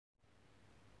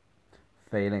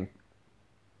failing.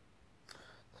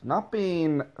 It's not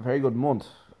been a very good month,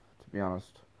 to be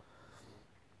honest.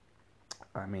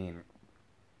 I mean,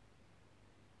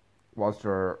 was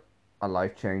there a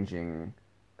life changing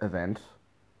event?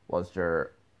 Was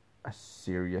there a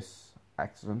serious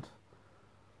accident?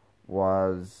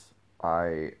 Was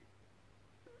I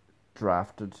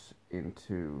drafted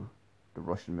into the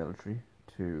Russian military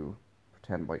to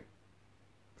pretend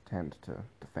to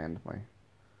defend my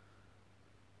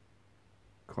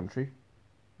country?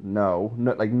 No,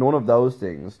 like none of those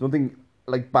things. Nothing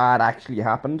like bad actually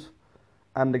happened.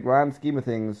 And the grand scheme of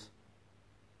things,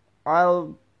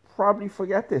 I'll probably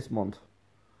forget this month.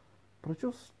 But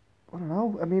I don't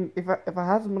know. I mean, if it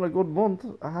hasn't been a good month,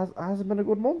 it hasn't been a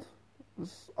good month.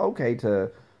 It's okay to,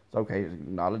 it's okay to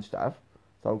acknowledge that.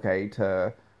 It's okay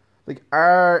to, like,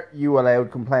 are you allowed to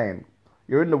complain?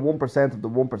 You're in the 1% of the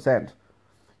 1%.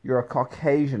 You're a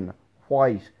Caucasian,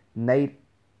 white,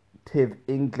 native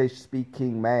English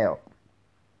speaking male.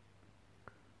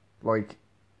 Like,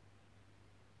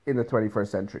 in the 21st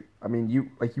century. I mean, you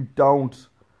don't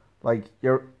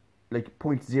you're like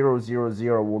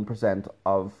 0.0001%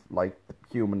 of like the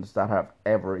humans that have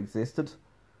ever existed.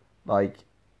 Like,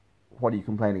 what are you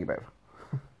complaining about?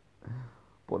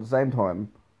 But at the same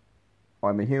time,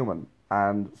 I'm a human,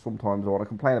 and sometimes I want to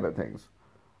complain about things,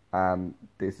 and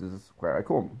this is where I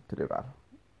come to do that.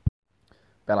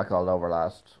 Bella called over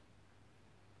last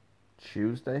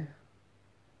Tuesday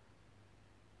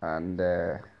and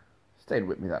stayed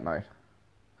with me that night.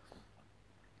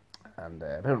 And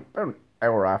about an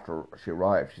hour after she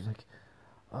arrived, she's like,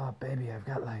 "Oh, baby, I've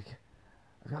got like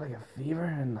a fever,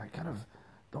 and I kind of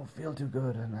don't feel too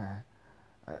good, and I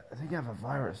think I have a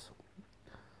virus."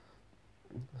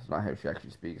 That's not how she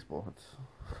actually speaks, but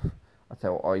that's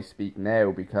how I speak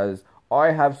now because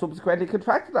I have subsequently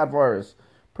contracted that virus,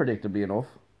 predictably enough.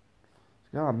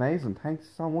 Oh, amazing! Thanks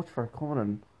so much for coming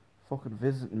and fucking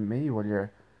visiting me while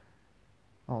you're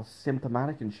all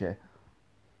symptomatic and shit.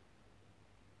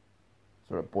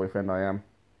 Sort of boyfriend I am.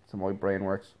 That's how my brain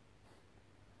works.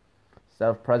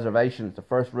 Self-preservation is the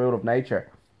first rule of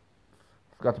nature.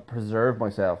 I've got to preserve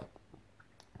myself.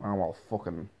 I'm all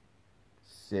fucking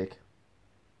sick.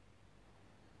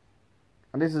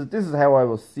 And this is how I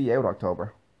will see out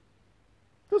October.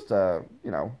 Just a,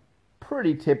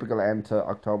 pretty typical end to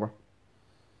October.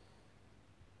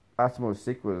 Last time I was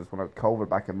sick was when I had COVID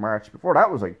back in March. Before that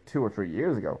was like 2 or 3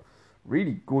 years ago.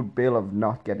 Really good bill of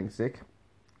not getting sick.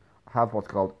 I have what's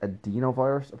called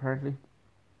adenovirus apparently.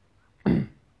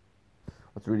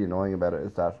 What's really annoying about it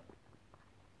is that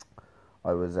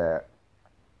I was uh,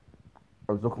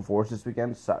 I was looking forward to this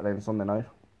weekend, Saturday and Sunday night,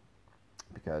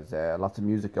 because lots of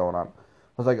music going on.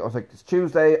 I was like, it's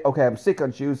Tuesday. Okay, I'm sick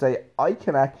on Tuesday. I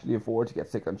can actually afford to get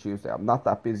sick on Tuesday. I'm not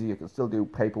that busy. I can still do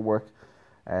paperwork,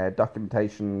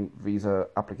 documentation, visa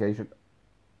application.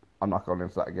 I'm not going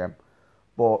into that again.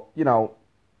 But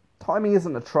timing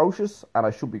isn't atrocious, and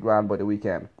I should be grand by the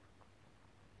weekend.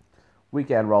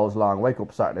 Weekend rolls along. Wake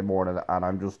up Saturday morning, and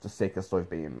I'm just the sickest I've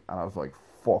been. And I was like,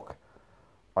 fuck.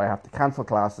 I have to cancel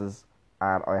classes,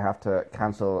 and I have to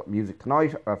cancel music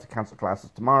tonight. I have to cancel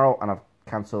classes tomorrow, and I have to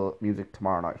cancel music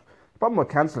tomorrow night. The problem with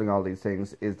cancelling all these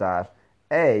things is that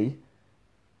A,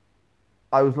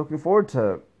 I was looking forward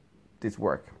to this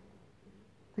work.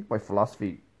 I think my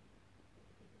philosophy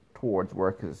towards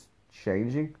work is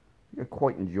changing. I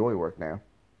quite enjoy work now.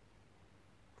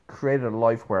 I've created a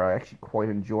life where I actually quite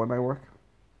enjoy my work.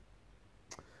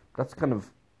 That's kind of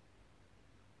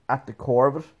at the core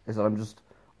of it, is that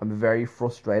I'm very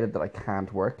frustrated that I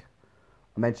can't work.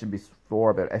 I mentioned before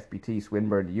about FBT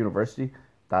Swinburne University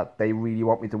that they really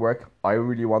want me to work. I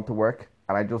really want to work,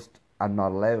 and I just am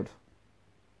not allowed.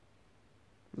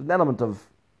 There's an element of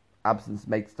absence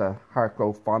makes the heart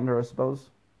grow fonder, I suppose.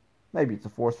 Maybe it's a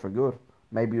force for good.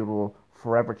 Maybe it will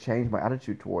forever change my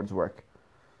attitude towards work.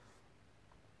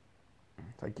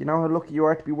 It's like, you know how lucky you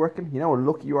are to be working? You know how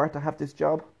lucky you are to have this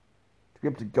job? To be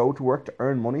able to go to work to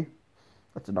earn money?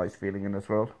 That's a nice feeling in this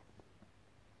world.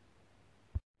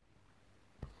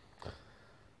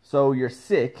 So you're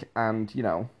sick, and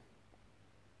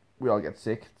we all get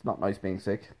sick. It's not nice being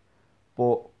sick,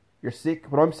 but you're sick.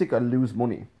 When I'm sick, I lose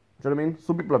money. Do you know what I mean?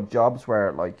 Some people have jobs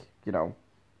where, like,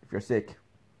 if you're sick,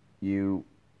 you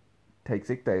take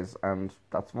sick days, and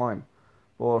that's fine.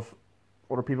 But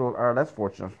other people are less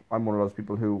fortunate. I'm one of those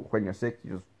people who, when you're sick,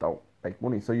 you just don't make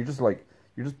money. So you're just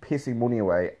pissing money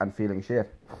away and feeling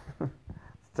shit.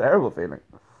 It's a terrible feeling.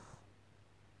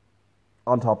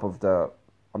 On top of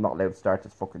I'm not allowed to start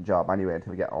this fucking job anyway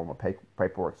until I get all my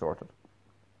paperwork sorted.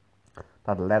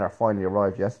 That letter finally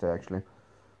arrived yesterday, actually.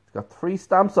 It's got 3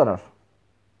 stamps on it.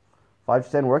 5 to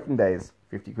 10 working days,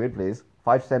 50 quid please.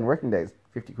 5 to 10 working days,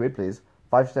 50 quid please.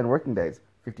 5 to 10 working days,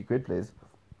 50 quid please.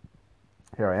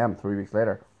 Here I am, 3 weeks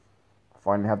later.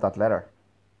 Finally have that letter.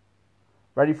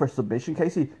 Ready for submission,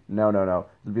 Casey? No, no, no.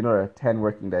 It'll be another 10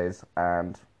 working days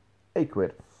and 8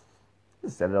 quid.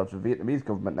 Just send it out to the Vietnamese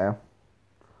government now.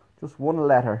 Just one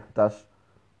letter that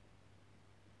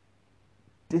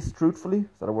distruthfully,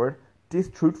 is that a word?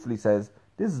 Distruthfully says,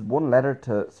 this is one letter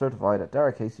to certify that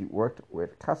Dara Casey worked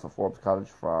with Castleforbes College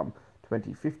from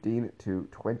 2015 to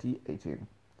 2018.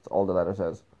 That's all the letter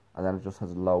says. And then it just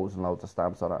has loads and loads of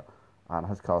stamps on it. And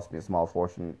has cost me a small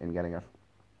fortune in getting it.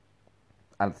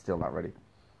 And it's still not ready.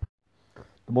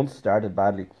 The month started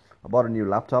badly. I bought a new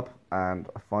laptop and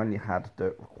I finally had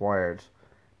the required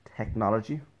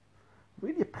technology.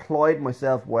 Really applied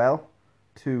myself well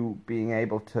to being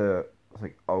able to, I was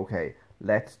like, okay,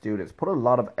 let's do this. Put a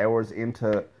lot of hours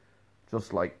into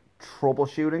just like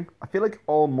troubleshooting. I feel like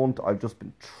all month I've just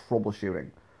been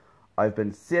troubleshooting. I've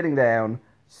been sitting down,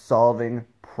 solving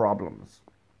problems.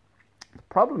 The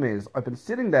problem is, I've been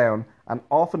sitting down and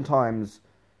oftentimes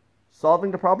solving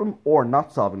the problem or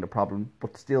not solving the problem,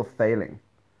 but still failing.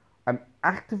 I'm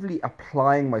actively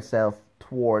applying myself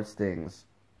towards things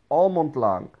all month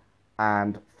long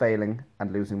and failing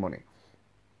and losing money.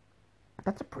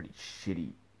 That's a pretty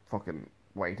shitty fucking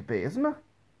way to be, isn't it?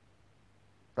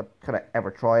 That kind of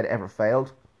ever tried, ever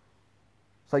failed.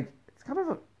 It's kind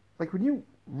of like when you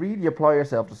really apply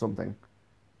yourself to something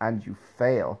and you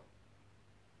fail,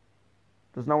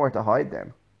 there's nowhere to hide then.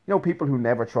 You know, people who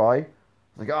never try,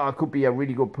 it's like, oh, I could be a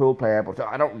really good pool player, but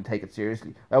I don't really take it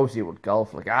seriously. I always see it with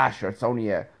golf, like, sure, it's only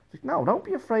a... It's like, no, don't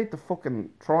be afraid to fucking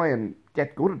try and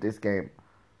get good at this game.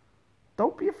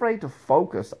 Don't be afraid to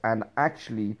focus and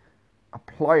actually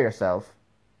apply yourself.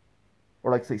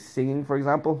 Or like, say, singing, for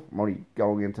example. I'm only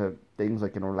going into things I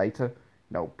can relate to. You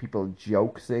know, people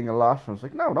joke sing a lot. And it's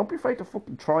like, no, don't be afraid to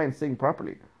fucking try and sing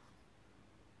properly.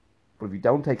 But if you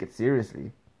don't take it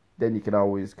seriously, then you can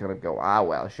always kind of go,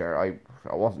 well, sure, I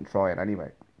wasn't trying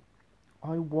anyway.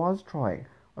 I was trying.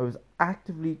 I was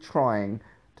actively trying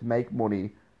to make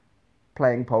money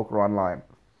playing poker online.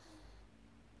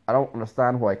 I don't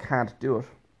understand why I can't do it.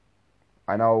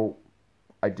 I know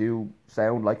I do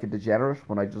sound like a degenerate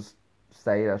when I just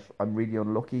say that I'm really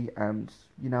unlucky and,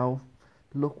 you know,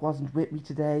 luck wasn't with me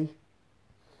today.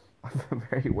 I'm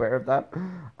very aware of that.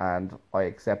 And I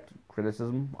accept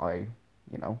criticism. I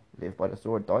live by the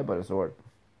sword, die by the sword.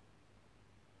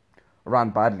 I ran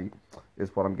badly,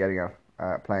 is what I'm getting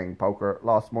at. Playing poker,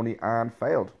 lost money and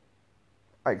failed.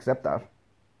 I accept that.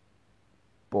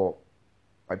 But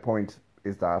my point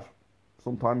is that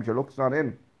sometimes your luck's not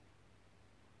in.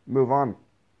 Move on.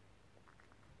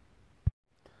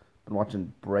 Been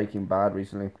watching Breaking Bad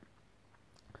recently.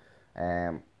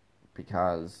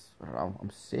 Because, I don't know, I'm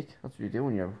sick. That's what you do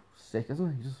when you're sick, isn't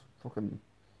it? You just fucking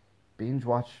binge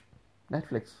watch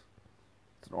Netflix.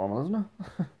 It's normal, isn't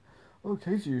it? Oh,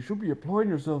 Casey, you should be applying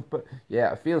yourself, but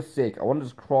yeah, I feel sick. I want to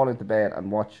just crawl into bed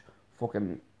and watch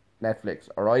fucking Netflix,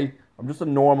 alright? I'm just a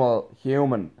normal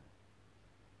human.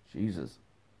 Jesus.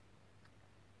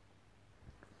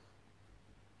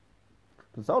 It's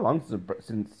been so long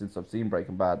since I've seen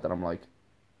Breaking Bad that I'm like,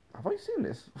 have I seen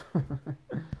this? I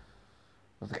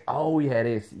was like, oh yeah, it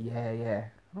is. Yeah, yeah.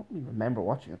 I don't even remember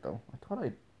watching it though. I thought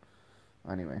I'd.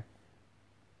 Anyway.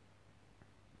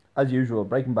 As usual,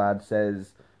 Breaking Bad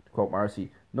says, to quote Marcy,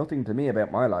 nothing to me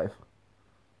about my life.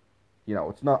 You know,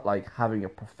 it's not like having a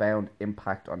profound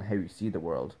impact on how you see the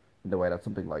world in the way that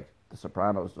something like The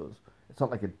Sopranos does. It's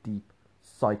not like a deep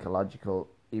psychological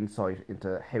insight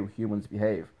into how humans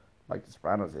behave like The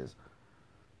Sopranos is.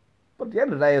 But at the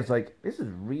end of the day, it's like, this is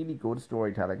really good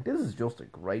storytelling. This is just a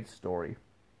great story.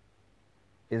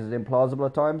 Is it implausible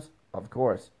at times? Of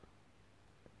course.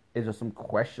 Is there some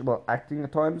questionable acting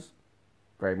at times?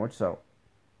 Very much so.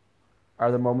 Are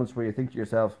there moments where you think to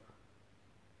yourself,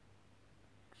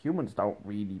 humans don't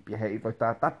really behave like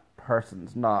that? That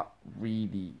person's not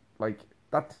really, like,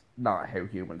 that's not how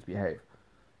humans behave.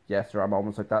 Yes, there are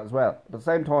moments like that as well. But at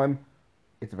the same time,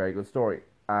 it's a very good story.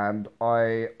 And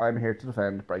I'm here to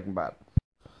defend Breaking Bad.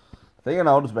 The thing I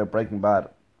noticed about Breaking Bad,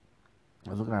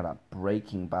 I was looking at that.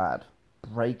 Breaking Bad.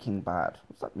 Breaking Bad.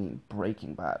 What's that mean?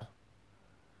 Breaking Bad.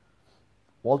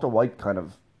 Walter White kind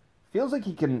of feels like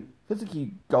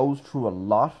he goes through a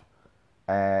lot.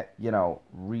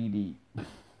 Really,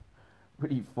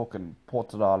 really fucking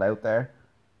puts it all out there,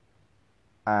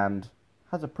 and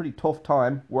has a pretty tough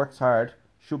time. Works hard,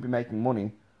 should be making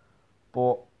money,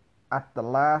 but at the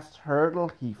last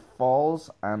hurdle he falls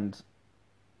and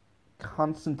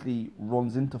constantly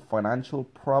runs into financial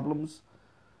problems.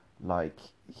 Like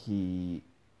he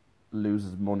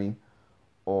loses money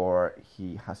or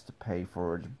he has to pay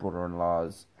for his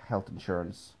brother-in-law's health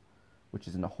insurance, which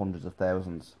is in the hundreds of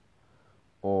thousands,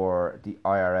 or the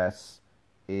IRS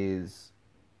is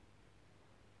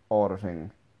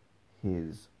auditing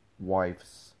his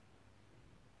wife's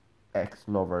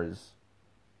ex-lover's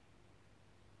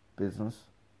business,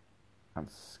 and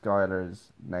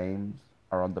Skylar's names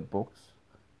are on the books.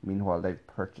 Meanwhile, they've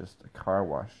purchased a car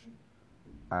wash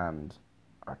and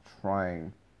are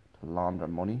trying to launder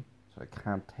money, so they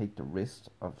can't take the risk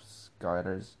of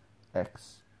Skylar's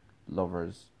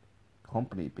ex-lover's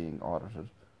company being audited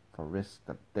for risk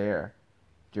that their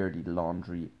dirty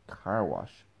laundry car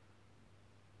wash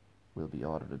will be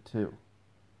audited too.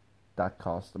 That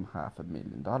cost them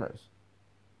 $500,000.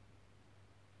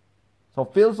 So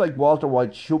it feels like Walter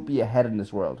White should be ahead in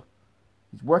this world.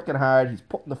 He's working hard, he's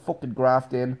putting the fucking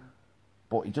graft in,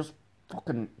 but he just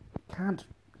fucking can't,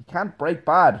 he can't break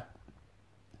bad.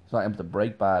 He's not able to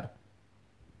break bad.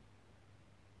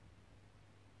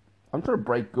 I'm trying to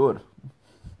break good.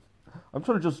 I'm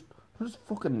trying to just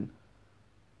fucking,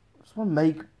 I just want to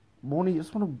make money, I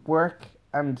just want to work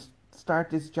and start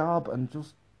this job and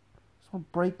just want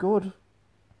to break good.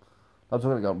 I was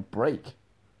going to go break.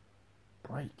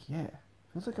 Break, yeah.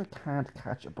 Feels like I can't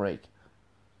catch a break.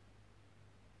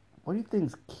 Why do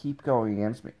things keep going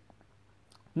against me?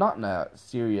 Not in a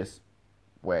serious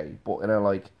way, but in a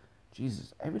like,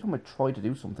 Jesus, every time I try to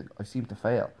do something, I seem to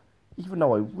fail. Even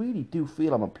though I really do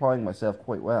feel I'm applying myself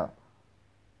quite well.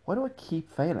 Why do I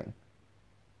keep failing?